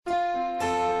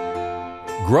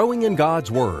Growing in God's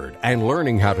Word and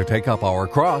learning how to take up our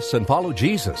cross and follow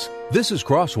Jesus. This is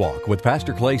Crosswalk with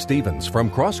Pastor Clay Stevens from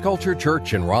Cross Culture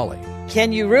Church in Raleigh.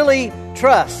 Can you really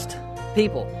trust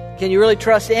people? Can you really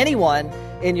trust anyone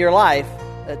in your life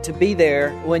to be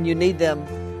there when you need them?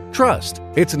 Trust.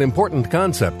 It's an important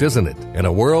concept, isn't it? In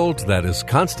a world that is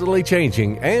constantly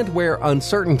changing and where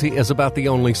uncertainty is about the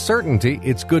only certainty,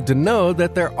 it's good to know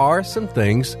that there are some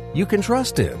things you can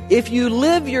trust in. If you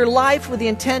live your life with the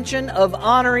intention of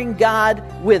honoring God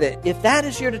with it, if that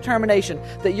is your determination,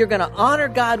 that you're going to honor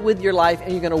God with your life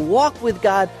and you're going to walk with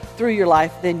God through your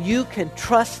life, then you can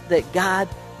trust that God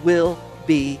will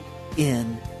be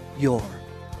in your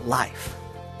life.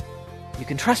 You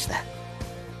can trust that.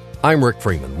 I'm Rick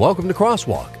Freeman. Welcome to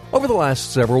Crosswalk. Over the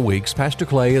last several weeks, Pastor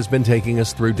Clay has been taking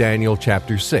us through Daniel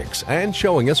chapter 6 and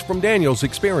showing us from Daniel's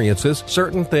experiences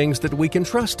certain things that we can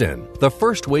trust in. The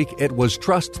first week, it was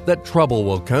trust that trouble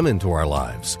will come into our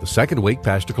lives. The second week,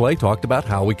 Pastor Clay talked about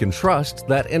how we can trust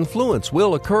that influence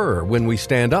will occur when we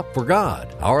stand up for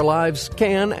God. Our lives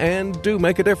can and do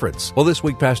make a difference. Well, this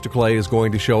week, Pastor Clay is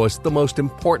going to show us the most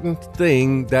important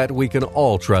thing that we can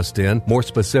all trust in. More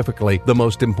specifically, the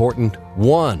most important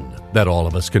one that all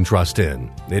of us can trust in.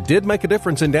 It did make a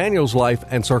difference in Daniel's life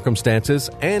and circumstances,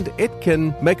 and it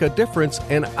can make a difference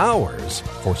in ours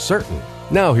for certain.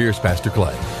 Now here's Pastor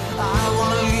Clay. I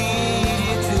want to lead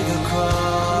you to the cross.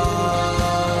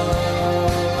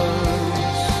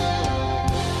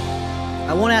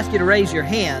 I won't ask you to raise your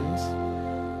hands,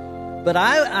 but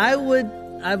I've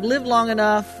lived long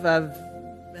enough, I've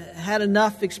had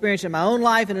enough experience in my own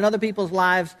life and in other people's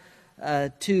lives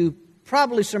to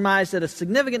probably surmise that a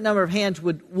significant number of hands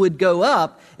would go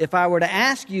up if I were to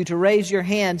ask you to raise your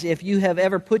hands if you have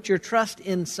ever put your trust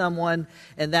in someone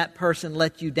and that person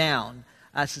let you down.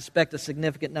 I suspect a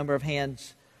significant number of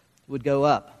hands would go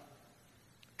up.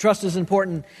 Trust is an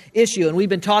important issue, and we've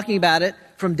been talking about it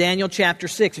from Daniel chapter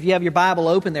 6. If you have your Bible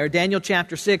open there, Daniel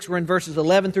chapter 6, we're in verses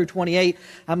 11 through 28.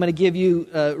 I'm going to give you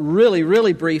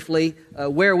really briefly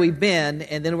where we've been,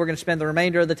 and then we're going to spend the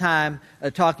remainder of the time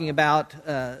talking about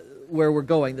where we're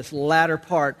going, this latter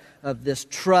part of this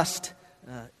trust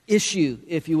issue,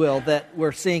 if you will, that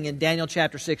we're seeing in Daniel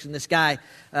chapter 6, and this guy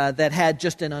that had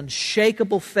just an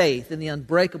unshakable faith in the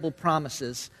unbreakable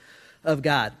promises of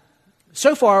God.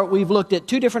 So far, we've looked at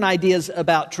two different ideas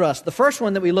about trust. The first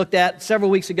one that we looked at several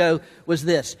weeks ago was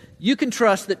this: you can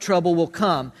trust that trouble will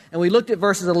come. And we looked at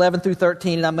verses 11 through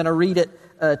 13, and I'm going to read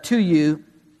it to you,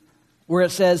 where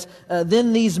it says,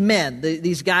 then these men,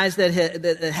 these guys that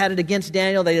had it against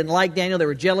Daniel, they didn't like Daniel, they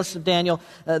were jealous of Daniel.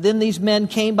 Then these men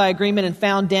came by agreement and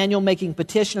found Daniel making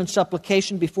petition and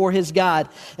supplication before his God.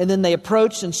 And then they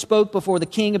approached and spoke before the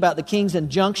king about the king's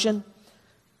injunction.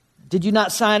 Did you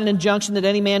not sign an injunction that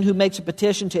any man who makes a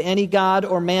petition to any god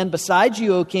or man besides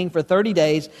you, O king, for 30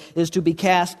 days is to be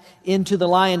cast into the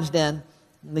lion's den?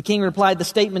 And the king replied, the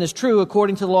statement is true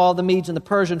according to the law of the Medes and the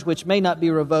Persians, which may not be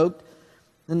revoked.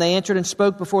 Then they answered and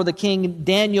spoke before the king.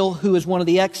 Daniel, who is one of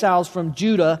the exiles from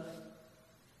Judah,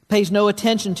 pays no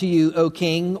attention to you, O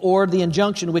king, or the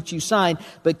injunction which you signed,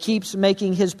 but keeps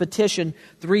making his petition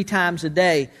 3 times a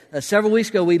day. Several weeks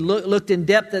ago, we looked in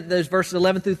depth at those verses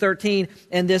 11 through 13,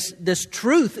 and this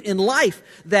truth in life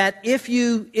that if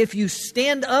you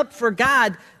stand up for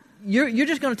God, you're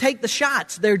just going to take the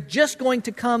shots. They're just going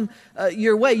to come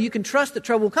your way. You can trust that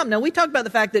trouble will come. Now, we talked about the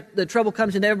fact that the trouble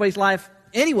comes into everybody's life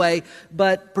anyway,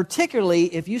 but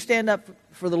particularly if you stand up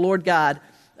for the Lord God,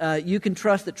 you can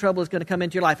trust that trouble is going to come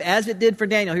into your life, as it did for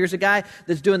Daniel. Here's a guy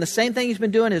that's doing the same thing he's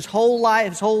been doing his whole life,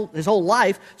 his whole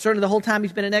life. Certainly the whole time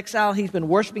he's been in exile, he's been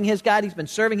worshiping his God, he's been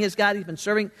serving his God, he's been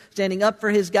standing up for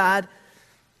his God.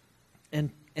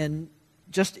 And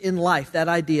just in life, that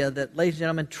idea that, ladies and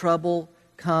gentlemen, trouble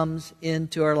comes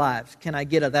into our lives. Can I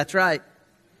get a that's right?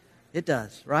 It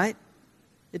does, right?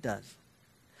 It does.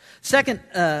 Second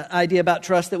idea about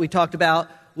trust that we talked about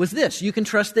was this: you can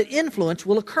trust that influence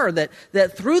will occur, that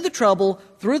through the trouble,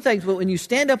 through things, but when you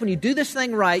stand up and you do this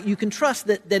thing right, you can trust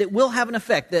that it will have an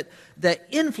effect, that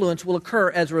influence will occur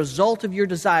as a result of your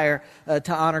desire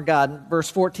to honor God. In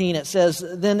verse 14, it says,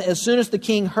 then as soon as the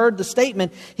king heard the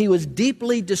statement, he was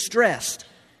deeply distressed.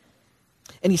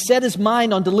 And he set his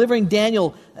mind on delivering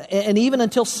Daniel, and even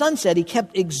until sunset, he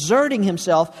kept exerting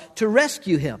himself to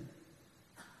rescue him.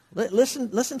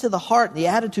 Listen to the heart and the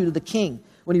attitude of the king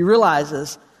when he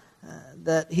realizes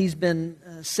that he's been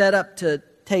set up to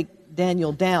take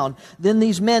Daniel down. Then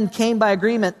these men came by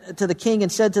agreement to the king and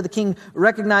said to the king,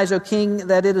 recognize, O king,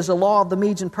 that it is a law of the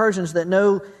Medes and Persians that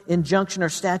no injunction or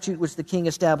statute which the king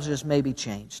establishes may be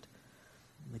changed.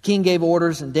 The king gave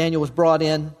orders, and Daniel was brought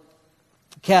in,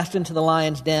 cast into the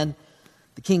lion's den.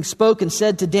 The king spoke and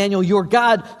said to Daniel, "Your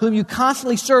God, whom you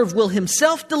constantly serve, will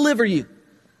himself deliver you."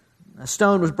 A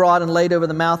stone was brought and laid over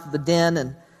the mouth of the den,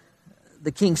 and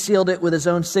the king sealed it with his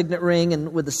own signet ring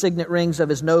and with the signet rings of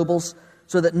his nobles,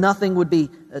 so that nothing would be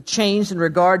changed in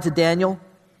regard to Daniel.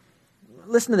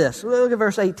 Listen to this. Look at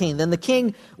verse 18. Then the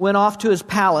king went off to his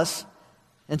palace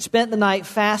and spent the night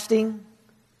fasting,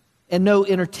 and no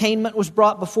entertainment was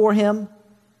brought before him,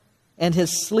 and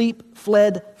his sleep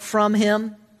fled from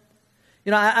him.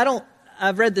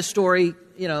 I've read this story,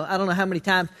 I don't know how many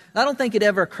times. I don't think it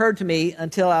ever occurred to me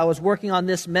until I was working on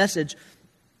this message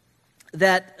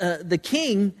that the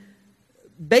king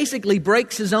basically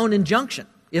breaks his own injunction.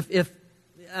 If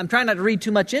I'm trying not to read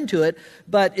too much into it,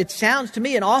 but it sounds to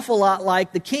me an awful lot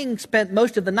like the king spent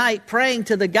most of the night praying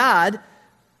to the God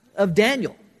of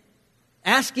Daniel,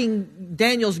 asking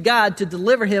Daniel's God to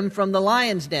deliver him from the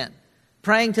lion's den,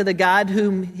 praying to the God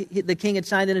whom the king had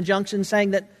signed an injunction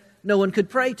saying that no one could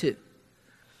pray to.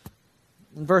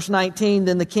 In verse 19,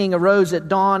 then the king arose at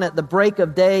dawn at the break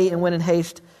of day and went in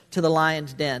haste to the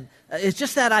lion's den. It's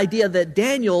just that idea that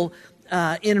Daniel,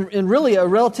 in really a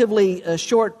relatively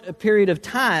short period of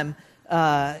time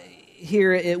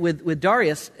here with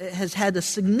Darius, has had a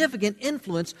significant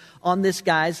influence on this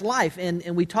guy's life.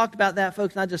 And we talked about that,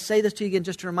 folks, and I'll just say this to you again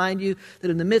just to remind you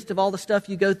that in the midst of all the stuff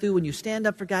you go through, when you stand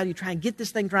up for God, you try and get this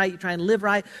thing right, you try and live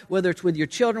right, whether it's with your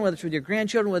children, whether it's with your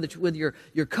grandchildren, whether it's with your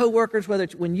co-workers, whether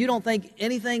it's when you don't think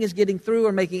anything is getting through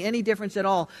or making any difference at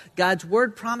all, God's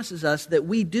Word promises us that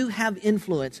we do have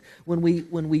influence when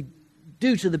we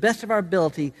do to the best of our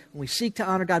ability, when we seek to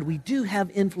honor God, we do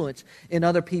have influence in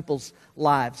other people's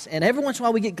lives. And every once in a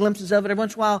while we get glimpses of it. Every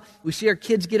once in a while we see our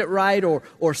kids get it right, or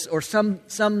some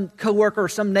coworker or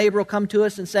some neighbor will come to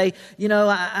us and say,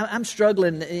 I'm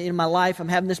struggling in my life. I'm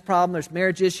having this problem. There's a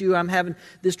marriage issue. I'm having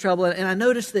this trouble. And I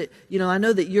notice that, I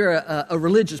know that you're a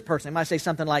religious person. I might say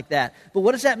something like that. But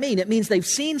what does that mean? It means they've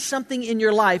seen something in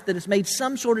your life that has made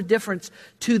some sort of difference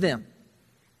to them.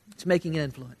 It's making an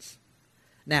influence.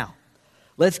 Now,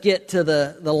 let's get to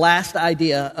the last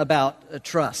idea about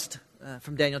trust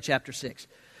from Daniel chapter 6.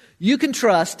 You can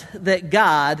trust that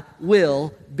God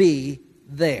will be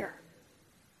there.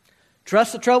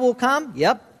 Trust that trouble will come?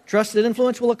 Yep. Trust that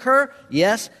influence will occur?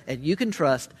 Yes. And you can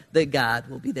trust that God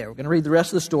will be there. We're going to read the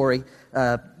rest of the story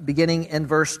beginning in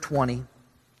verse 20.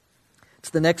 It's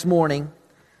the next morning.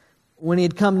 When he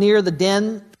had come near the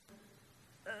den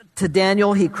to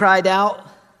Daniel, he cried out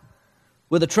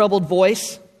with a troubled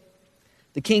voice.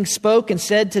 The king spoke and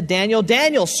said to Daniel,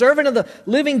 "Daniel, servant of the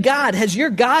living God, has your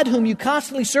God, whom you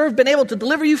constantly serve, been able to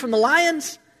deliver you from the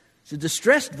lions?" It's a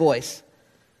distressed voice.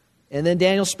 And then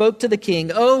Daniel spoke to the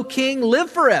king, "O king,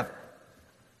 live forever.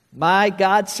 My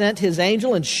God sent his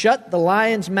angel and shut the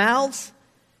lions' mouths,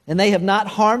 and they have not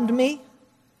harmed me,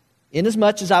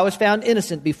 inasmuch as I was found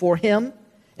innocent before him,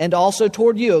 and also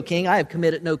toward you, O king. I have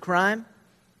committed no crime."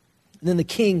 And then the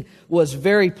king was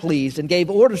very pleased and gave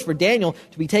orders for Daniel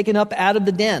to be taken up out of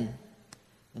the den.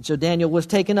 And so Daniel was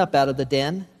taken up out of the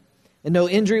den, and no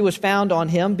injury was found on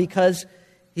him because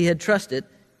he had trusted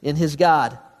in his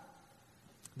God.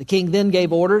 The king then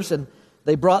gave orders, and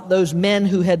they brought those men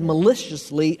who had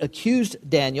maliciously accused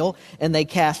Daniel, and they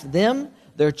cast them,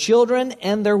 their children,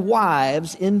 and their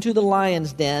wives into the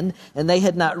lion's den, and they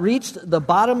had not reached the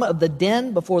bottom of the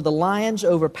den before the lions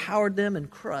overpowered them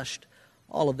and crushed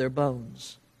all of their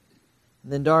bones.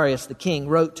 And then Darius the king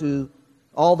wrote to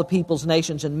all the peoples,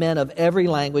 nations, and men of every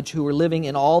language who were living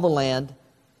in all the land,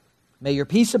 "May your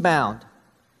peace abound.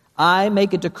 I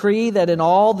make a decree that in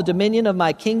all the dominion of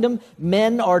my kingdom,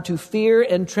 men are to fear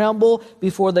and tremble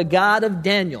before the God of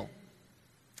Daniel."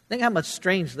 Think how much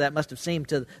strange that must have seemed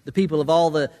to the people of all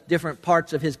the different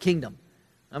parts of his kingdom.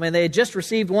 I mean, they had just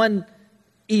received one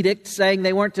edict saying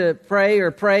they weren't to pray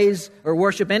or praise or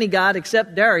worship any god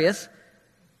except Darius.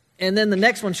 And then the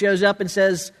next one shows up and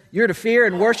says, you're to fear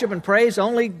and worship and praise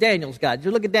only Daniel's God. You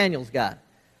look at Daniel's God.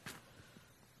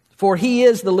 "For he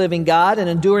is the living God and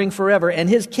enduring forever, and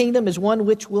his kingdom is one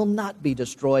which will not be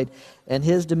destroyed, and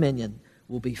his dominion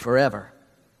will be forever."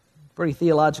 Pretty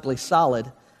theologically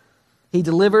solid. He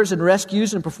delivers and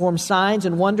rescues and performs signs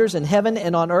and wonders in heaven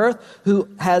and on earth, who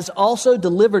has also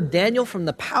delivered Daniel from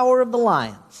the power of the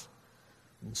lions.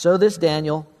 And so this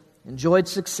Daniel enjoyed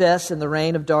success in the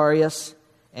reign of Darius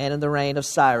and in the reign of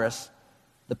Cyrus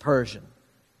the Persian.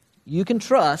 You can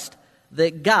trust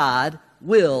that God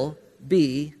will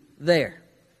be there.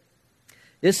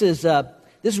 This is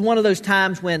one of those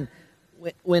times when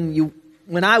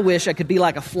I wish I could be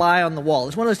like a fly on the wall.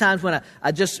 It's one of those times when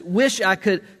I just wish I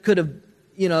could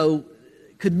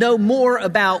know more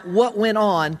about what went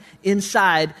on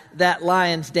inside that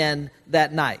lion's den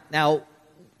that night. Now,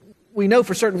 we know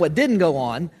for certain what didn't go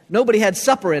on. Nobody had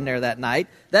supper in there that night.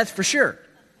 That's for sure.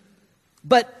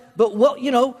 But what,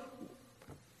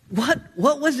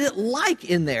 what was it like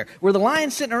in there? Were the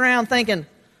lions sitting around thinking,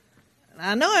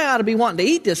 I know I ought to be wanting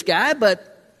to eat this guy,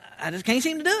 but I just can't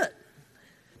seem to do it?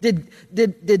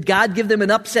 Did God give them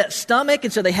an upset stomach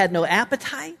and so they had no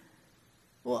appetite?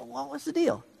 Well, what was the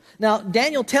deal? Now,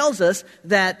 Daniel tells us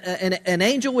that an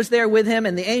angel was there with him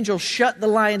and the angel shut the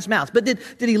lion's mouth. But did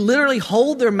he literally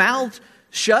hold their mouths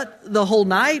shut the whole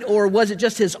night? Or was it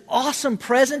just his awesome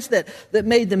presence that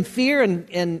made them fear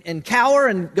and cower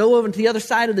and go over to the other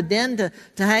side of the den to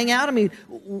hang out? I mean,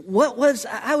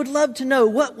 I would love to know,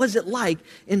 what was it like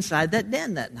inside that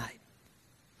den that night?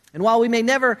 And while we may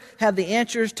never have the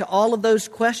answers to all of those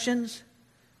questions,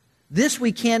 this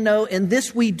we can know and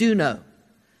this we do know.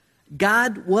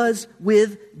 God was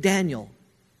with Daniel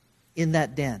in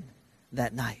that den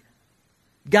that night.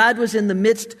 God was in the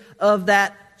midst of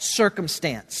that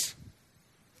circumstance.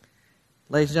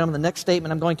 Ladies and gentlemen, the next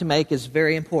statement I'm going to make is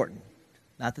very important.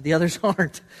 Not that the others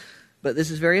aren't, but this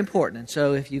is very important. And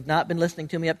so if you've not been listening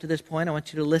to me up to this point, I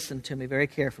want you to listen to me very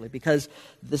carefully, because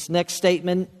this next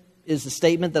statement is the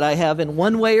statement that I have in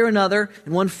one way or another,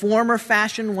 in one form or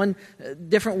fashion, one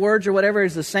different words or whatever,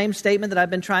 is the same statement that I've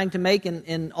been trying to make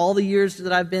in all the years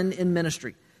that I've been in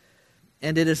ministry.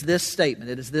 And it is this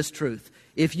statement, it is this truth.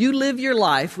 If you live your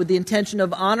life with the intention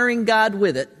of honoring God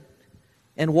with it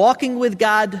and walking with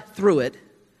God through it,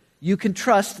 you can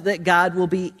trust that God will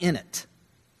be in it.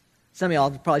 Some of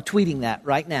y'all are probably tweeting that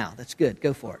right now. That's good.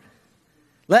 Go for it.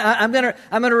 I'm going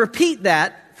to repeat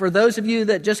that for those of you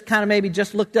that just kind of maybe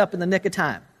just looked up in the nick of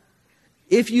time.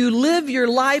 If you live your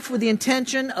life with the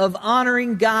intention of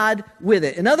honoring God with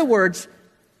it. In other words,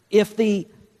 if the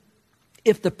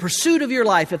pursuit of your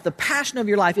life, if the passion of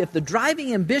your life, if the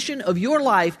driving ambition of your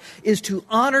life is to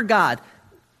honor God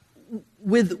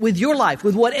with your life,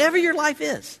 with whatever your life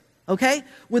is, okay?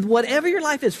 With whatever your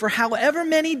life is, for however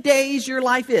many days your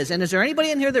life is. And is there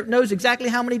anybody in here that knows exactly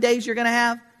how many days you're going to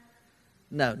have?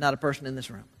 No, not a person in this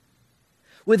room.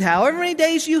 With however many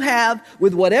days you have,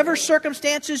 with whatever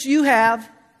circumstances you have,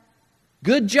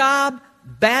 good job,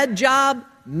 bad job,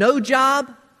 no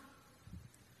job,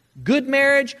 good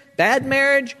marriage, bad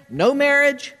marriage, no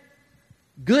marriage,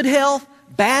 good health,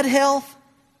 bad health,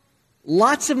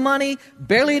 lots of money,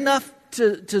 barely enough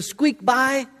to squeak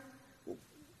by,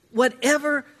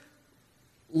 whatever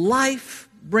life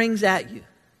brings at you,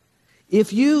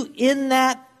 if you in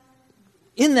that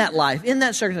life, in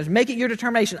that circumstance, make it your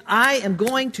determination, I am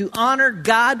going to honor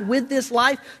God with this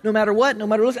life, no matter what, no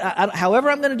matter what, however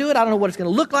I'm going to do it, I don't know what it's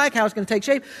going to look like, how it's going to take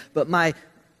shape, but my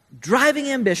driving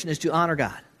ambition is to honor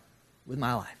God with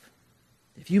my life.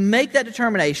 If you make that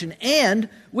determination, and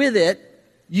with it,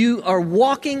 you are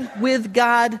walking with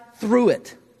God through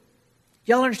it.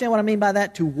 Y'all understand what I mean by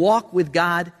that? To walk with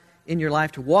God in your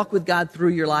life, to walk with God through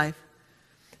your life.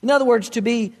 In other words, to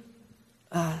be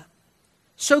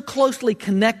so closely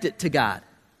connected to God,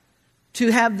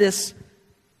 to have this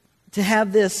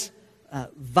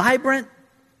vibrant,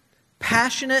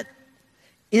 passionate,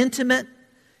 intimate,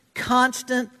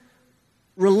 constant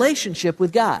relationship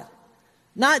with God.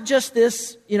 Not just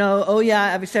this, oh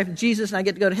yeah, I've accepted Jesus and I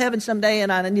get to go to heaven someday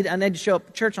and I need to show up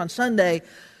at church on Sunday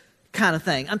kind of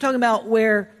thing. I'm talking about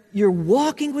where you're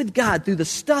walking with God through the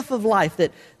stuff of life,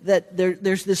 that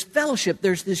there's this fellowship,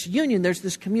 there's this union, there's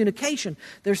this communication,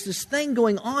 there's this thing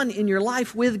going on in your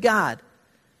life with God.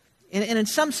 And in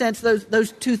some sense,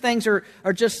 those two things are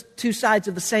just two sides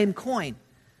of the same coin.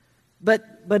 But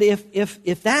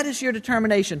if that is your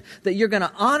determination, that you're going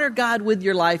to honor God with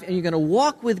your life and you're going to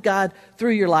walk with God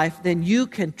through your life, then you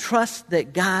can trust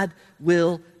that God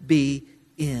will be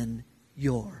in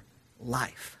your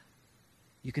life.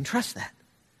 You can trust that.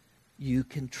 You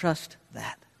can trust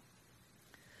that.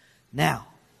 Now,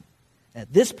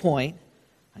 at this point,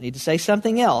 I need to say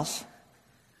something else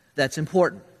that's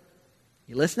important.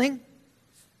 You listening?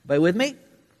 Everybody with me?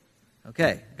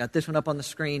 Okay, got this one up on the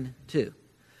screen too.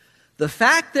 The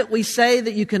fact that we say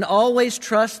that you can always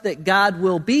trust that God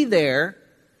will be there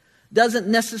doesn't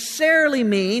necessarily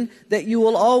mean that you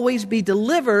will always be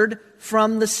delivered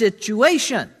from the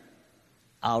situation.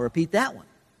 I'll repeat that one.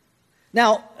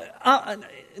 Now,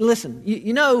 listen,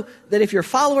 you know that if you're a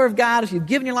follower of God, if you've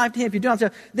given your life to Him, if you're doing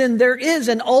stuff, then there is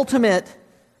an ultimate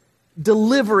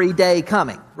delivery day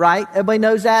coming, right? Everybody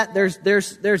knows that.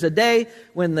 There's a day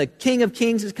when the King of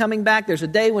Kings is coming back. There's a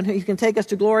day when He can take us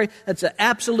to glory. That's an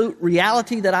absolute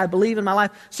reality that I believe in my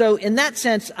life. So in that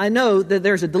sense, I know that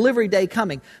there's a delivery day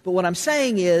coming. But what I'm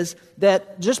saying is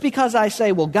that just because I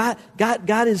say, well, God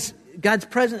is God's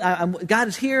present, God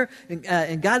is here,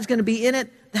 and God's going to be in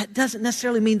it, that doesn't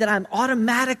necessarily mean that I'm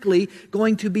automatically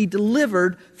going to be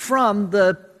delivered from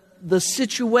the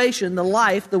situation, the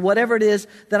life, the whatever it is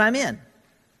that I'm in.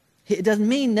 It doesn't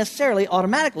mean necessarily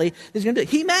automatically that He's going to do it.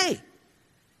 He may.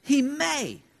 He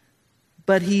may.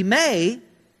 But He may,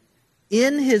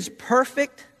 in His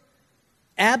perfect,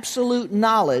 absolute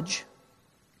knowledge,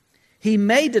 He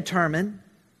may determine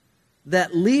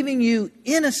that leaving you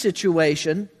in a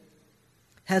situation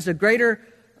has a greater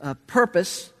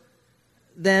purpose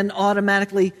than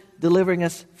automatically delivering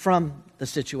us from the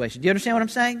situation. Do you understand what I'm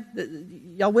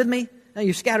saying? Y'all with me? Now,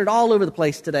 you're scattered all over the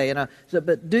place today,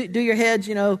 but do your heads,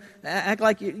 act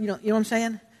like you know what I'm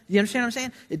saying? Do you understand what I'm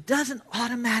saying? It doesn't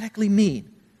automatically mean.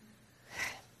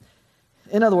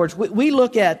 In other words, we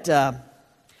look at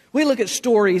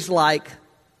stories like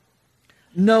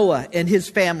Noah and his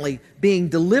family being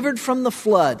delivered from the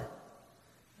flood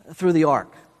through the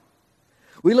ark.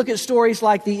 We look at stories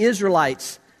like the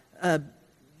Israelites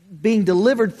being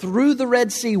delivered through the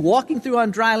Red Sea, walking through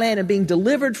on dry land and being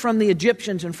delivered from the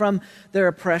Egyptians and from their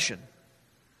oppression.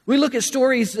 We look at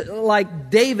stories like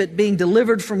David being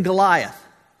delivered from Goliath.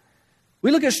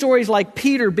 We look at stories like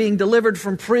Peter being delivered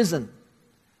from prison,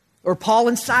 or Paul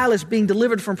and Silas being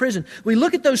delivered from prison. We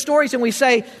look at those stories and we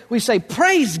say,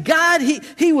 praise God,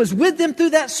 he was with them through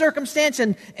that circumstance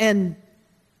and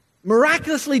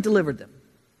miraculously delivered them.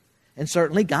 And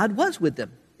certainly God was with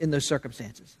them in those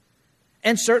circumstances.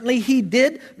 And certainly He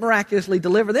did miraculously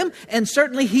deliver them. And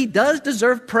certainly He does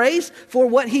deserve praise for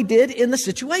what He did in the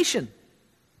situation.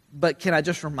 But can I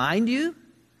just remind you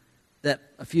that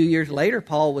a few years later,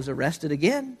 Paul was arrested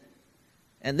again.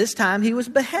 And this time he was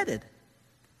beheaded.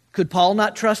 Could Paul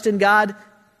not trust in God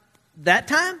that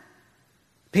time?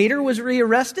 Peter was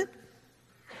rearrested.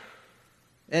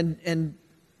 And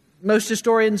most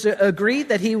historians agree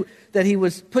that he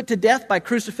was put to death by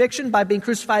crucifixion, by being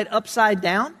crucified upside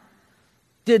down.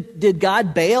 Did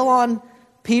God bail on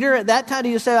Peter at that time? Do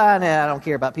you say, I don't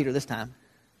care about Peter this time?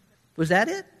 Was that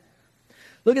it?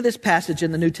 Look at this passage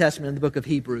in the New Testament in the book of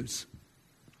Hebrews.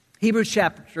 Hebrews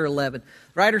chapter 11.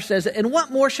 The writer says, and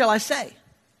what more shall I say?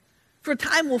 For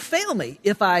time will fail me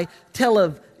if I tell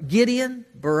of Gideon,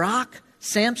 Barak,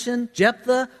 Samson,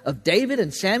 Jephthah, of David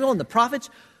and Samuel and the prophets,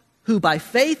 who by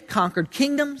faith conquered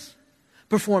kingdoms,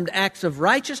 performed acts of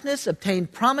righteousness,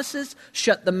 obtained promises,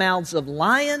 shut the mouths of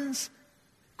lions,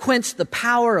 quenched the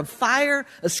power of fire,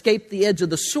 escaped the edge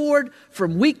of the sword,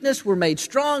 from weakness were made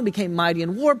strong, became mighty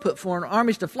in war, put foreign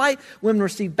armies to flight, women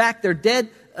received back their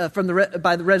dead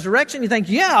by the resurrection. You think,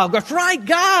 yeah, that's right,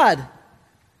 God.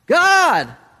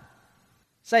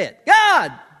 Say it,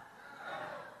 God.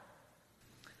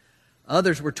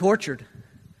 Others were tortured,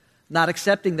 not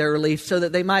accepting their relief so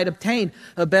that they might obtain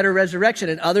a better resurrection.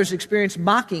 And others experienced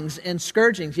mockings and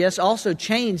scourgings. Yes, also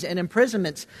chains and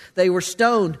imprisonments. They were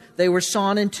stoned. They were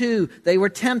sawn in two. They were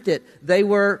tempted. They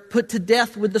were put to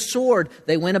death with the sword.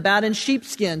 They went about in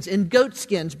sheepskins, in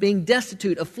goatskins, being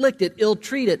destitute, afflicted,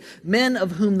 ill-treated, men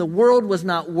of whom the world was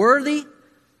not worthy,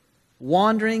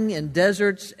 wandering in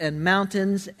deserts and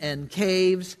mountains and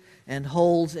caves and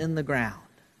holes in the ground.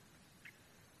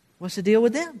 What's the deal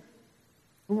with them?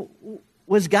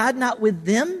 Was God not with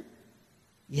them?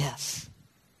 Yes.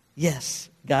 Yes,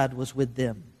 God was with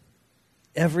them.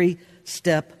 Every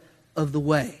step of the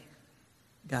way,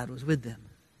 God was with them.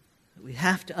 We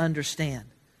have to understand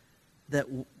that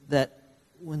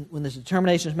when this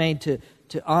determination is made to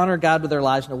honor God with our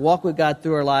lives and to walk with God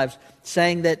through our lives,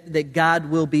 saying that God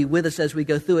will be with us as we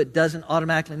go through it doesn't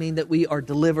automatically mean that we are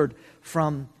delivered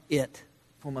from it,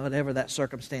 from whatever that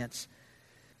circumstance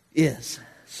is.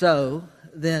 So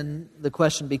then the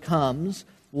question becomes,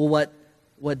 well,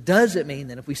 what does it mean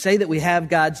then? If we say that we have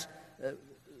God's,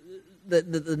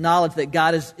 the knowledge that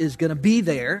God is going to be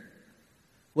there,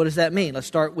 what does that mean? Let's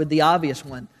start with the obvious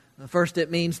one. First, it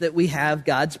means that we have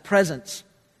God's presence.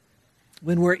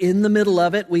 When we're in the middle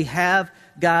of it, we have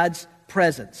God's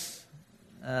presence.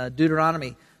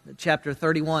 Deuteronomy chapter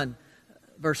 31,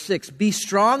 verse 6. Be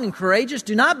strong and courageous.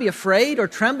 Do not be afraid or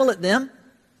tremble at them.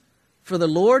 For the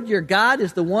Lord your God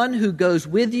is the one who goes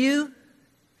with you,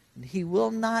 and He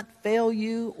will not fail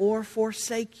you or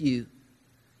forsake you.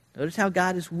 Notice how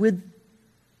God is with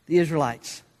the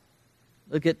Israelites.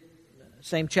 Look at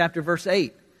same chapter, verse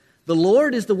 8. The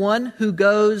Lord is the one who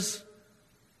goes,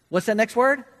 what's that next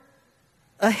word?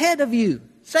 Ahead of you.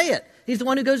 Say it. He's the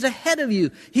one who goes ahead of you.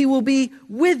 He will be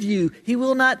with you. He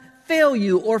will not fail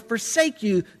you or forsake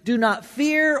you. Do not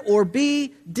fear or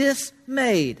be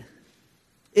dismayed.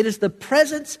 It is the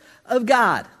presence of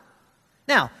God.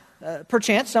 Now,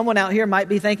 perchance someone out here might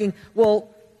be thinking, well,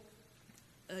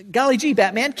 golly gee,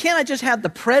 Batman, can't I just have the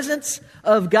presence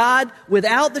of God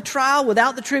without the trial,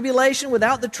 without the tribulation,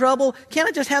 without the trouble? Can't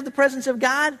I just have the presence of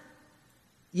God?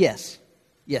 Yes.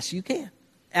 Yes, you can.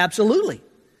 Absolutely.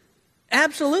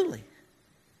 Absolutely.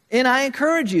 And I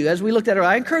encourage you, as we looked at it,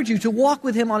 I encourage you to walk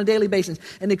with Him on a daily basis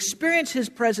and experience His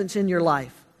presence in your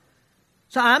life.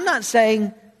 So I'm not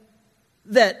saying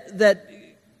that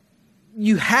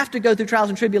you have to go through trials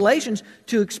and tribulations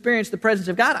to experience the presence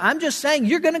of God. I'm just saying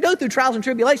you're going to go through trials and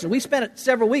tribulations. We spent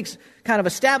several weeks kind of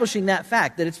establishing that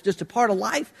fact, that it's just a part of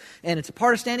life and it's a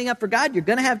part of standing up for God. You're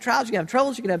going to have trials, you're going to have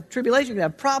troubles, you're going to have tribulations, you're going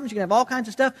to have problems, you're going to have all kinds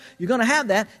of stuff. You're going to have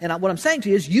that. And what I'm saying to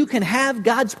you is you can have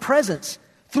God's presence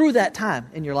through that time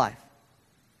in your life.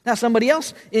 Now, somebody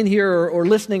else in here or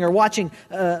listening or watching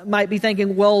might be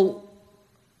thinking, well,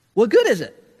 what good is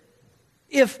it?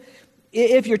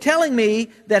 If you're telling me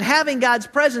that having God's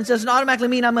presence doesn't automatically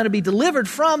mean I'm going to be delivered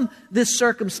from this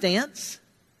circumstance,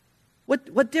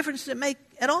 what difference does it make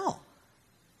at all?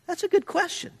 That's a good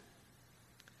question.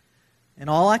 And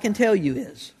all I can tell you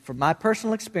is, from my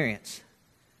personal experience,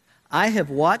 I have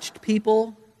watched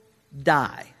people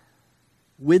die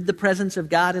with the presence of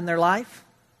God in their life,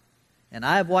 and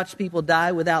I have watched people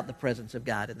die without the presence of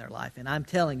God in their life. And I'm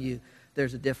telling you,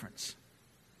 there's a difference.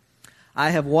 I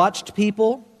have watched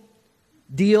people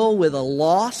deal with a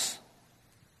loss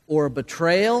or a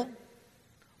betrayal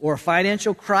or a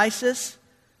financial crisis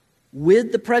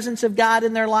with the presence of God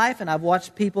in their life, and I've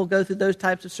watched people go through those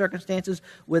types of circumstances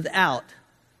without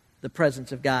the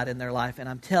presence of God in their life, and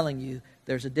I'm telling you,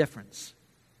 there's a difference.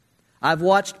 I've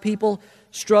watched people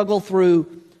struggle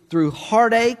through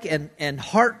heartache and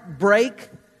heartbreak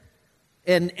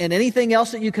and anything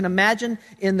else that you can imagine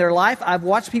in their life. I've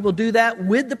watched people do that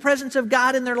with the presence of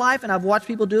God in their life, and I've watched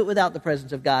people do it without the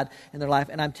presence of God in their life.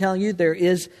 And I'm telling you, there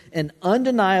is an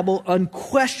undeniable,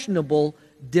 unquestionable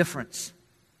difference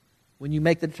when you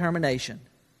make the determination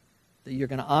that you're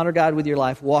going to honor God with your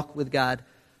life, walk with God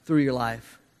through your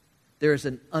life. There is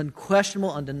an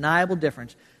unquestionable, undeniable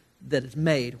difference that is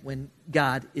made when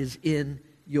God is in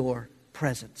your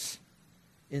presence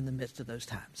in the midst of those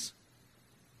times.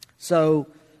 So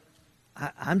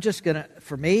I'm just going to,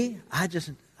 for me, I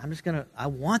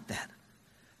want that.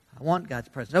 I want God's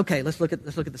presence. Okay, let's look at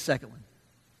the second one.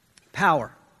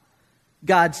 Power.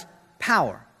 God's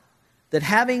power. That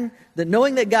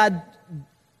knowing that God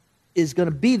is going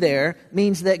to be there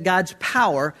means that God's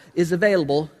power is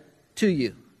available to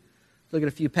you. Let's look at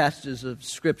a few passages of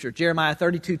Scripture. Jeremiah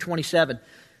 32:27.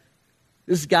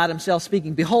 This is God Himself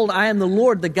speaking. Behold, I am the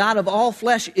Lord, the God of all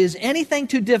flesh. Is anything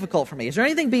too difficult for me? Is there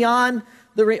anything beyond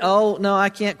oh, no, I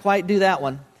can't quite do that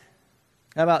one.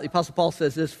 How about the Apostle Paul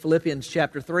says this, Philippians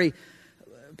chapter 3.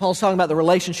 Paul's talking about the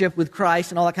relationship with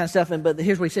Christ and all that kind of stuff. But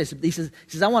here's what he says. He says,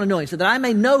 I want to know Him, so that I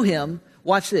may know Him,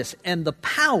 watch this, and the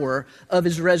power of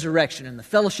His resurrection and the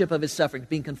fellowship of His suffering,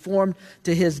 being conformed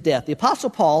to His death. The Apostle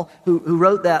Paul, who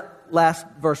wrote that last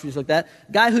verse we just looked at,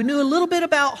 guy who knew a little bit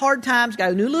about hard times, guy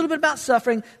who knew a little bit about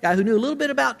suffering, guy who knew a little bit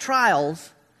about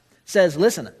trials, says,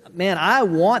 listen, man, I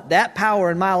want that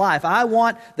power in my life. I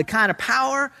want the kind of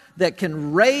power that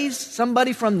can raise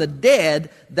somebody from the dead.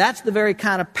 That's the very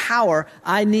kind of power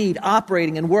I need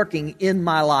operating and working in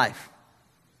my life.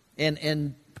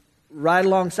 And right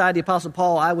alongside the Apostle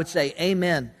Paul, I would say,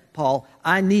 amen, Paul.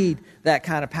 I need that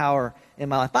kind of power in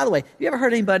my life. By the way, you ever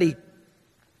heard anybody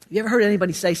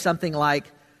say something like,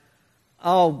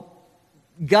 oh,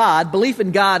 belief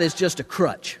in God is just a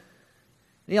crutch?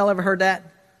 Y'all ever heard that?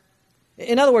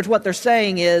 In other words, what they're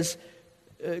saying is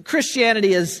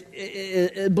Christianity is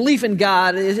belief in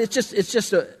God. It's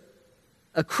just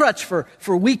a crutch for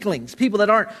weaklings, people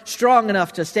that aren't strong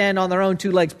enough to stand on their own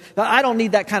two legs. I don't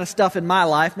need that kind of stuff in my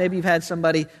life. Maybe you've had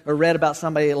somebody or read about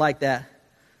somebody like that.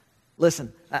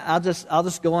 Listen, I'll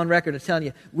just go on record of telling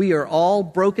you, we are all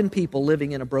broken people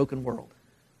living in a broken world.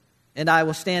 And I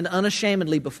will stand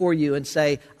unashamedly before you and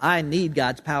say, I need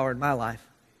God's power in my life.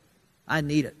 I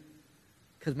need it.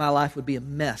 Because my life would be a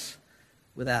mess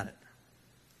without it.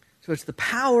 So it's the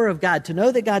power of God. To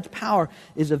know that God's power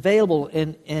is available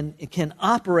and it can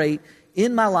operate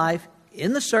in my life,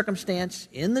 in the circumstance,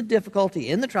 in the difficulty,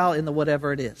 in the trial, in the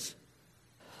whatever it is.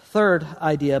 Third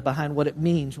idea behind what it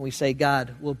means when we say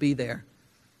God will be there.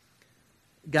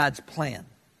 God's plan.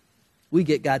 We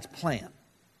get God's plan.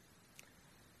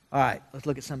 All right, let's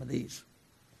look at some of these.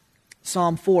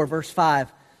 Psalm 4, verse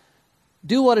 5.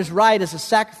 Do what is right as a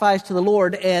sacrifice to the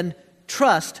Lord and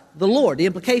trust the Lord. The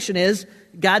implication is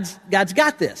God's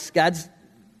got this. God's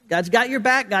got your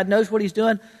back. God knows what He's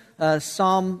doing.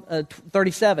 Psalm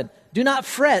 37. Do not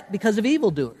fret because of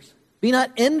evildoers. Be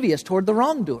not envious toward the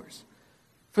wrongdoers.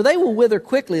 For they will wither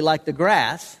quickly like the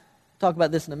grass talk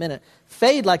about this in a minute.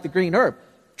 Fade like the green herb.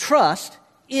 Trust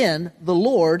in the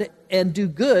Lord and do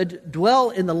good, dwell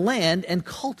in the land and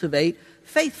cultivate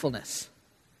faithfulness.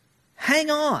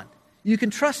 Hang on. You can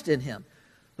trust in Him.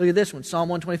 Look at this one, Psalm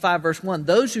 125, verse 1.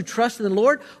 Those who trust in the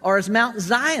Lord are as Mount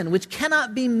Zion, which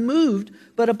cannot be moved,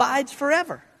 but abides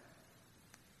forever.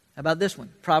 How about this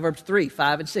one? Proverbs 3,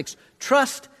 5 and 6.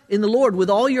 Trust in the Lord with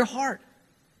all your heart,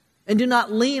 and do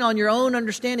not lean on your own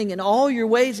understanding. In all your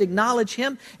ways acknowledge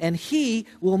Him, and He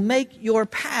will make your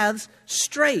paths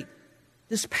straight.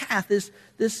 This path, this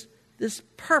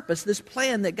purpose, this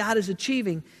plan that God is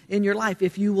achieving in your life,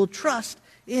 if you will trust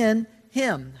in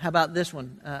Him. How about this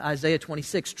one? Isaiah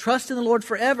 26. Trust in the Lord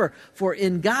forever, for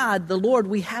in God, the Lord,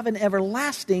 we have an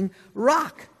everlasting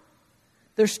rock.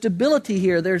 There's stability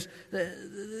here. God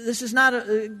is not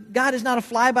a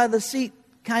fly-by-the-seat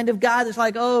kind of God that's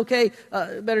like, oh, okay,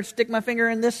 better stick my finger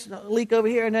in this leak over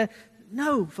here. And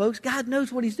no, folks, God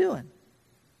knows what He's doing.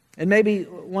 And maybe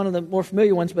one of the more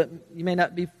familiar ones, but you may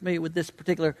not be familiar with this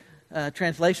particular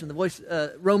translation, the voice,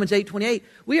 Romans 8:28.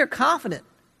 We are confident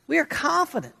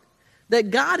that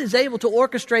God is able to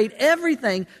orchestrate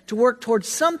everything to work towards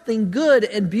something good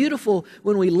and beautiful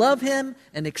when we love Him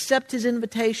and accept His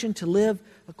invitation to live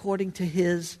according to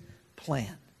His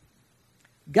plan.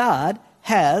 God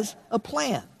has a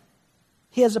plan.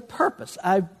 He has a purpose.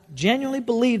 I genuinely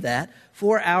believe that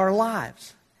for our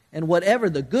lives. And whatever,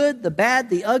 the good, the bad,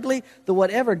 the ugly, the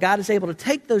whatever, God is able to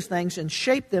take those things and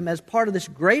shape them as part of this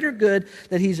greater good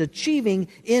that He's achieving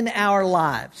in our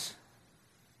lives.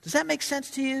 Does that make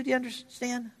sense to you? Do you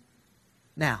understand?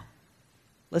 Now,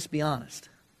 let's be honest.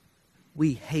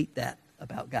 We hate that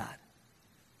about God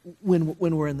when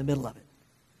we're in the middle of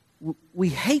it. We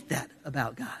hate that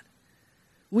about God.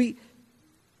 We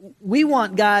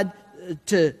want God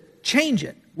to change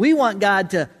it. We want God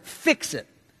to fix it.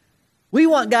 We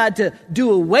want God to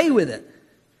do away with it.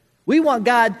 We want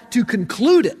God to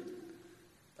conclude it.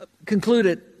 Conclude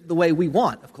it the way we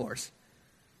want, of course.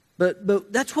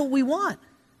 But that's what we want.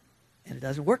 And it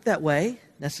doesn't work that way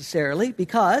necessarily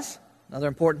because, another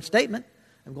important statement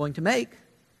I'm going to make,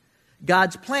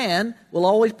 God's plan will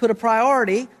always put a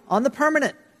priority on the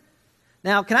permanent.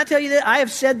 Now, can I tell you that? I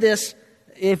have said this,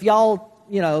 if y'all,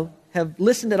 have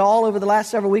listened at all over the last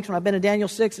several weeks when I've been in Daniel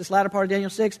 6, this latter part of Daniel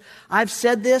 6, I've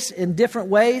said this in different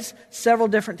ways several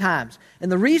different times.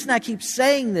 And the reason I keep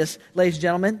saying this, ladies and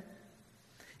gentlemen,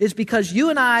 is because you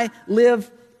and I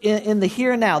live in the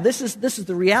here and now. This is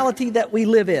the reality that we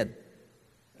live in.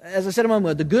 As I said a moment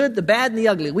ago, the good, the bad, and the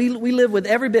ugly. We live with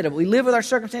every bit of it. We live with our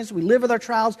circumstances. We live with our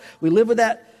trials. We live with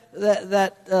that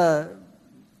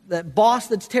boss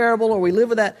that's terrible, or we live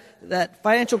with that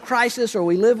financial crisis, or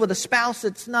we live with a spouse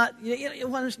that's not.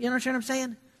 You understand what I'm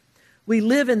saying? We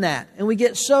live in that, and we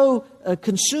get so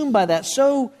consumed by that,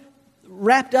 so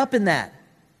wrapped up in that.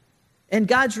 And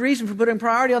God's reason for putting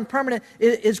priority on the permanent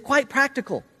is quite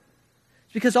practical.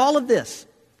 It's because all of this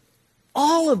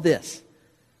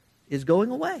is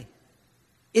going away.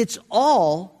 It's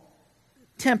all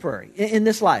temporary in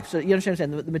this life. So you understand what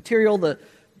I'm saying? The material, the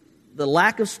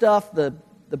lack of stuff, the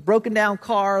broken down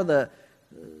car, the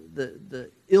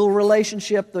ill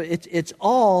relationship, it's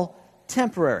all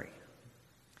temporary.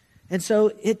 And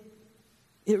so it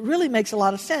really makes a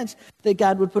lot of sense that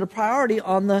God would put a priority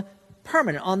on the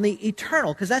permanent, on the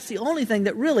eternal, because that's the only thing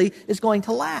that really is going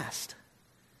to last.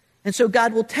 And so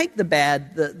God will take the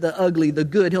bad, the ugly, the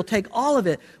good. He'll take all of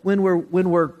it when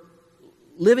we're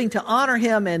living to honor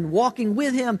Him and walking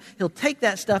with Him. He'll take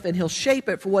that stuff and He'll shape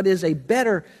it for what is a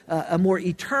better, a more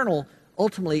eternal,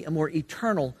 ultimately a more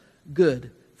eternal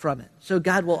good from it. So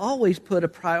God will always put a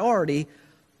priority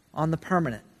on the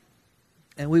permanent.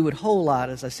 And we would whole lot,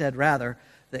 as I said, rather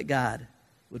that God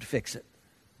would fix it.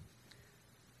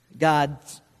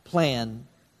 God's plan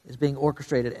is being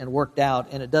orchestrated and worked out,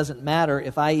 and it doesn't matter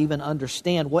if I even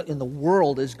understand what in the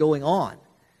world is going on.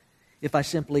 If I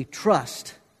simply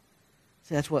trust.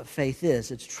 See, that's what faith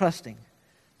is. It's trusting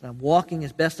that I'm walking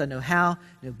as best I know how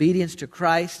in obedience to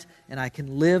Christ, and I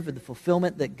can live in the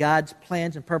fulfillment that God's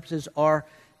plans and purposes are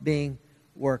being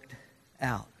worked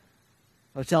out.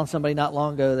 I was telling somebody not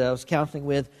long ago that I was counseling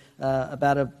with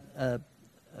about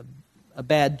a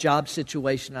bad job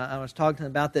situation. I was talking to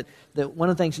them about that one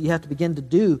of the things you have to begin to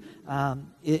do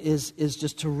is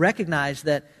just to recognize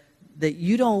that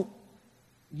you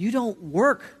don't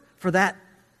work for that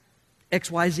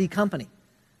XYZ company.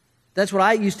 That's what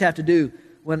I used to have to do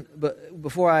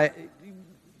before I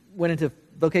went into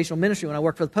vocational ministry when I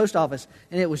worked for the post office,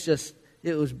 and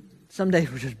some days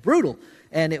were just brutal,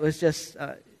 and I would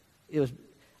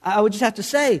just have to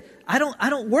say, I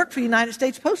don't work for the United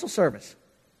States Postal Service.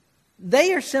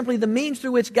 They are simply the means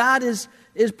through which God is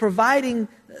is providing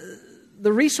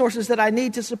the resources that I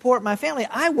need to support my family.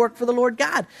 I work for the Lord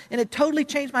God. And it totally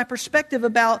changed my perspective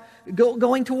about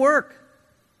going to work.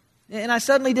 And I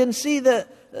suddenly didn't see the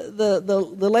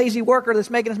lazy worker that's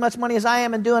making as much money as I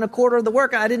am and doing a quarter of the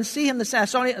work. I didn't see him the same. I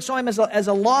saw him as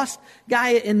a lost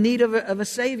guy in need of a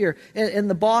Savior. And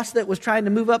the boss that was trying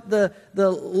to move up the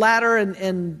ladder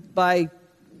and by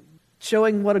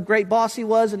showing what a great boss he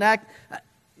was and act.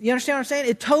 You understand what I'm saying?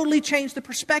 It totally changed the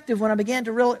perspective when I began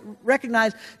to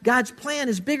recognize God's plan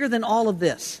is bigger than all of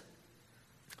this.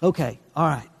 Okay, all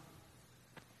right.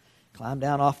 Climb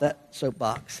down off that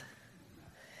soapbox.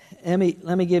 Let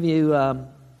me give you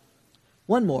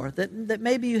one more that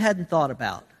maybe you hadn't thought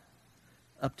about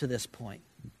up to this point.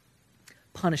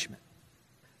 Punishment.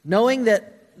 Knowing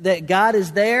that God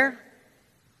is there.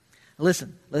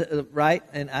 Listen, right?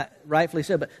 And rightfully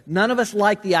so, but none of us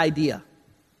like the idea.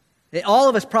 All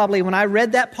of us probably, when I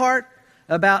read that part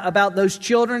about those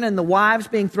children and the wives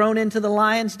being thrown into the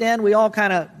lion's den, we all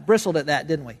kind of bristled at that,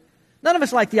 didn't we? None of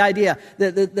us like the idea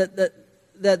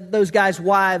that those guys'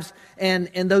 wives and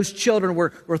those children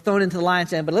were thrown into the lion's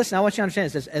den. But listen, I want you to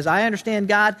understand this. As I understand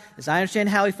God, as I understand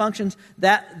how He functions,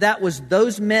 that was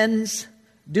those men's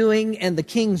doing and the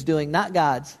king's doing, not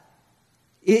God's.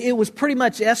 It was pretty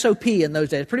much SOP in those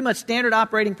days, pretty much standard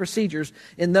operating procedures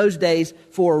in those days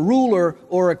for a ruler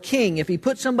or a king. If he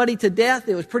put somebody to death,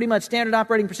 it was pretty much standard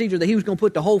operating procedure that he was going to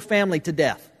put the whole family to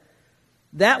death.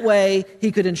 That way,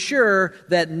 he could ensure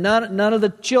that none of the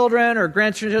children or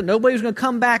grandchildren, nobody was going to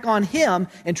come back on him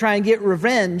and try and get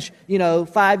revenge,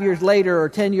 5 years later or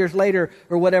 10 years later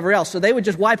or whatever else. So they would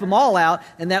just wipe them all out,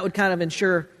 and that would kind of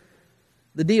ensure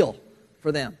the deal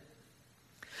for them.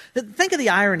 Think of the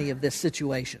irony of this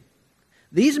situation.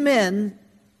 These men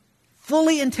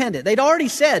fully intended. They'd already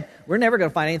said, we're never going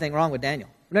to find anything wrong with Daniel.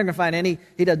 We're never going to find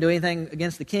he doesn't do anything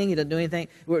against the king. He doesn't do anything.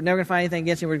 We're never going to find anything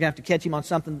against him. We're going to have to catch him on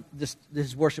something,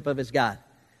 this worship of his God.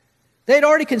 They'd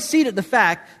already conceded the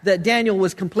fact that Daniel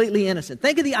was completely innocent.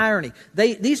 Think of the irony.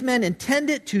 These men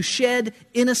intended to shed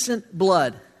innocent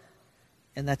blood.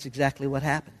 And that's exactly what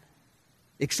happened.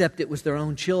 Except it was their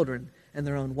own children and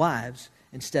their own wives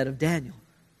instead of Daniel.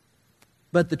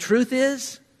 But the truth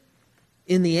is,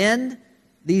 in the end,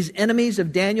 these enemies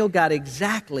of Daniel got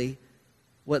exactly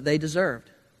what they deserved.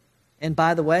 And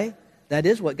by the way, that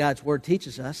is what God's Word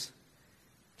teaches us.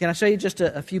 Can I show you just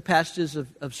a few passages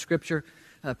of Scripture?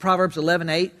 Proverbs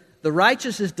 11:8. The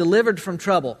righteous is delivered from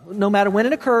trouble. No matter when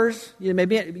it occurs, you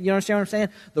understand what I'm saying?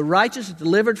 The righteous is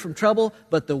delivered from trouble,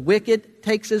 but the wicked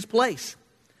takes his place.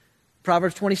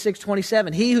 Proverbs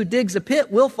 26:27. He who digs a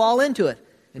pit will fall into it.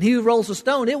 And he who rolls a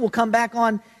stone, it will come back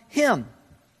on him.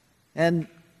 And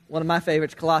one of my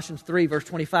favorites, Colossians 3, verse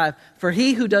 25. For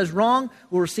he who does wrong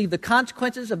will receive the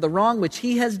consequences of the wrong which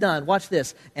he has done. Watch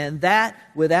this. And that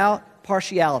without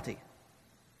partiality.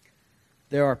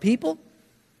 There are people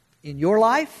in your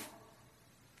life,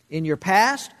 in your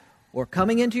past, or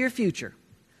coming into your future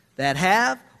that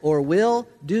have or will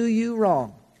do you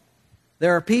wrong.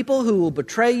 There are people who will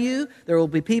betray you. There will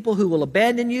be people who will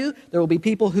abandon you. There will be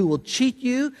people who will cheat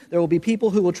you. There will be people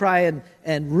who will try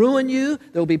and ruin you.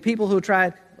 There will be people who will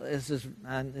try.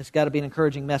 It's got to be an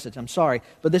encouraging message. I'm sorry.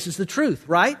 But this is the truth,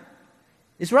 right?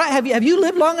 It's right. Have you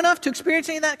lived long enough to experience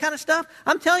any of that kind of stuff?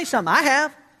 I'm telling you something. I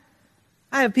have.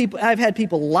 I've had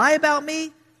people lie about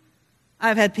me.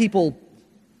 I've had people.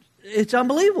 It's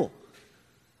unbelievable.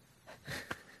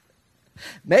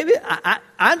 Maybe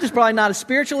I'm just probably not as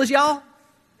spiritual as y'all.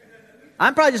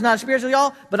 I'm probably just not as spiritual as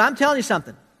y'all, but I'm telling you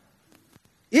something.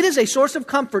 It is a source of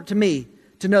comfort to me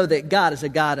to know that God is a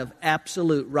God of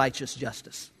absolute righteous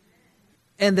justice.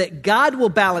 And that God will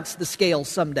balance the scales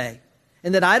someday.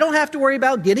 And that I don't have to worry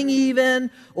about getting even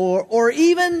or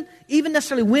even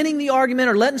necessarily winning the argument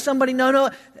or letting somebody know. No,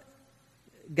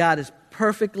 God is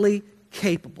perfectly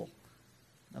capable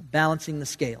of balancing the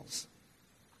scales.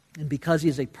 And because He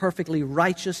is a perfectly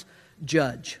righteous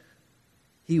judge,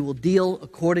 He will deal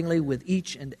accordingly with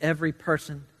each and every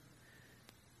person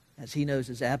as He knows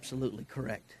is absolutely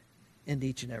correct in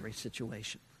each and every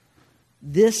situation.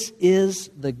 This is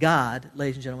the God,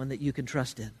 ladies and gentlemen, that you can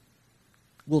trust in.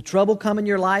 Will trouble come in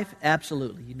your life?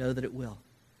 Absolutely. You know that it will.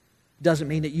 Doesn't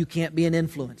mean that you can't be an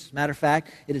influence. Matter of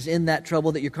fact, it is in that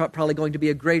trouble that you're probably going to be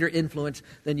a greater influence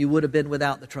than you would have been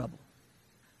without the trouble.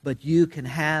 But you can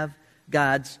have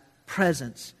God's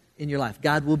presence in your life.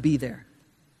 God will be there.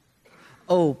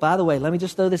 Oh, by the way, let me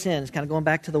just throw this in. It's kind of going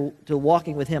back to the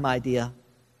walking with Him idea.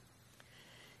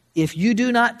 If you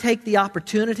do not take the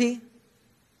opportunity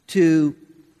to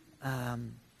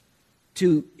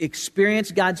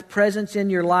experience God's presence in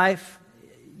your life,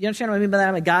 You understand what I mean by that?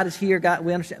 I mean, God is here. God,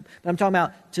 we understand. But I'm talking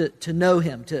about to know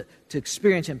Him, to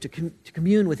experience Him, to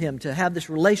commune with Him, to have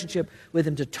this relationship with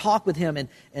Him, to talk with Him,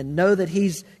 and know that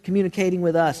He's communicating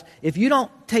with us. If you don't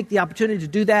take the opportunity to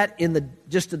do that in the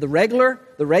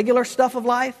regular stuff of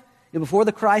life, before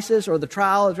the crisis or the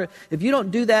trial, if you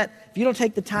don't do that, if you don't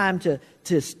take the time to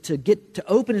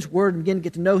open His Word and begin to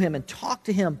get to know Him and talk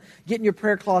to Him, get in your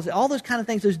prayer closet, all those kind of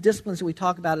things, those disciplines that we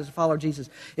talk about as a follower of Jesus.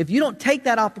 If you don't take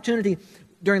that opportunity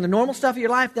during the normal stuff of your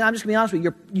life, then I'm just going to be honest with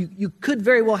you, you could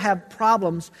very well have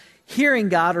problems hearing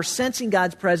God or sensing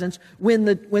God's presence when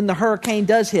the hurricane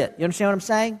does hit. You understand what I'm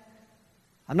saying?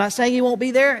 I'm not saying He won't be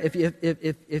there.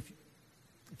 If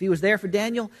He was there for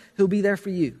Daniel, He'll be there for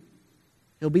you.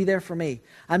 He'll be there for me.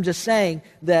 I'm just saying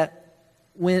that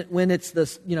when it's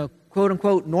the, quote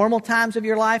unquote, normal times of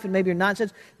your life, and maybe you're not,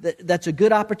 that's a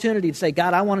good opportunity to say,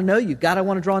 God, I want to know you. God, I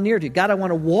want to draw near to you. God, I want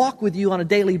to walk with you on a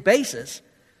daily basis.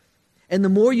 And the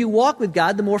more you walk with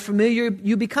God, the more familiar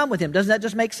you become with Him. Doesn't that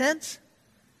just make sense?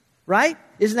 Right?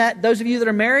 Isn't that, those of you that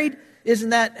are married, isn't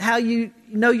that how you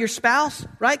know your spouse?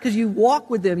 Right? Because you walk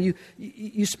with them.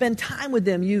 You spend time with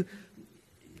them.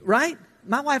 Right?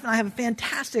 My wife and I have a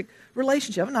fantastic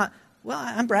relationship.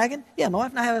 I'm bragging. Yeah, my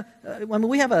wife and I have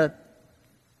we have a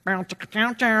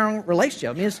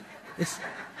relationship.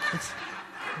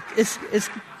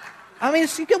 I mean,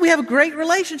 it's good. We have a great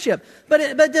relationship.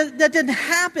 But that didn't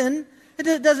happen.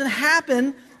 It doesn't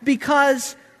happen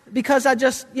because I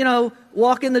just,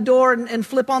 walk in the door and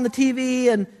flip on the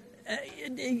TV and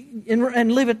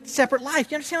live a separate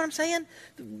life. You understand what I'm saying?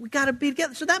 We got to be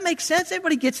together. So that makes sense.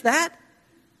 Everybody gets that.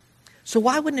 So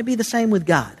why wouldn't it be the same with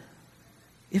God?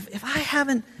 If I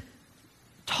haven't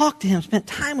talked to Him, spent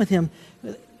time with Him,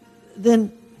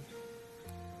 then...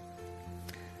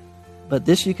 But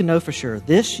this you can know for sure.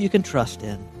 This you can trust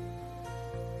in.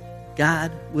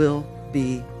 God will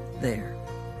be there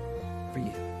for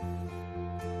you.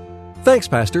 Thanks,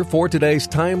 Pastor, for today's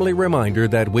timely reminder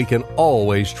that we can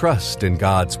always trust in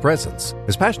God's presence.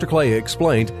 As Pastor Clay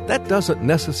explained, that doesn't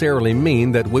necessarily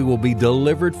mean that we will be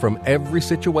delivered from every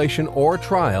situation or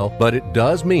trial, but it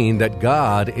does mean that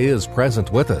God is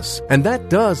present with us. And that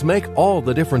does make all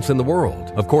the difference in the world.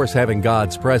 Of course, having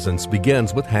God's presence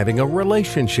begins with having a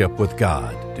relationship with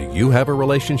God. Do you have a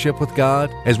relationship with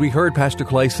God? As we heard Pastor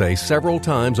Clay say several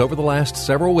times over the last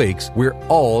several weeks, we're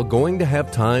all going to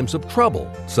have times of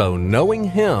trouble. So knowing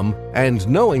Him and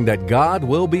knowing that God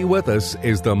will be with us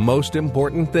is the most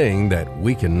important thing that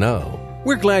we can know.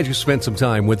 We're glad you spent some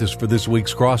time with us for this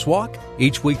week's Crosswalk.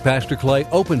 Each week, Pastor Clay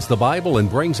opens the Bible and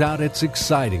brings out its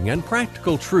exciting and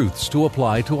practical truths to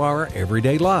apply to our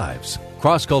everyday lives.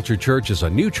 Cross Culture Church is a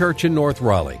new church in North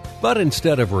Raleigh. But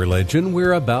instead of religion,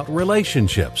 we're about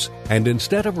relationships. And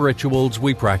instead of rituals,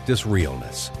 we practice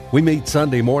realness. We meet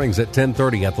Sunday mornings at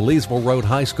 10:30 at the Leesville Road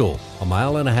High School, a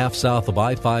mile and a half south of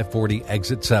I-540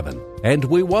 Exit 7. And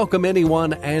we welcome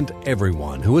anyone and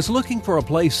everyone who is looking for a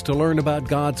place to learn about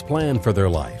God's plan for their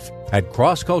life. At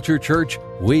Cross Culture Church,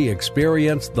 we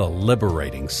experience the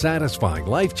liberating, satisfying,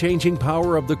 life-changing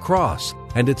power of the cross,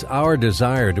 and it's our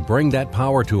desire to bring that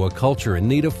power to a culture in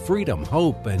need of freedom,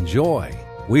 hope, and joy.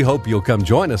 We hope you'll come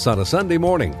join us on a Sunday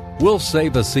morning. We'll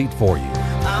save a seat for you.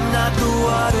 I'm not the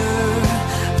water,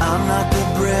 I'm not the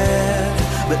bread,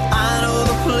 but I know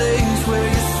the place where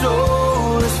your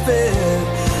soul is fed.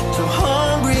 So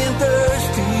hungry and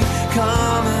thirsty,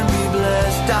 come and be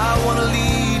blessed. I want to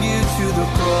lead you to the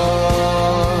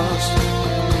cross.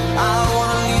 I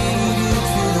want to lead you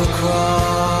to the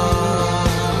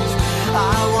cross.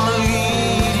 I want to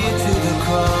lead you to the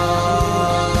cross.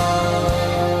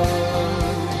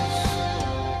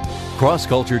 Cross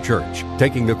Culture Church,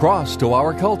 taking the cross to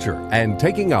our culture and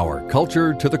taking our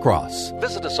culture to the cross.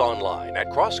 Visit us online at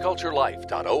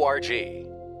crossculturelife.org.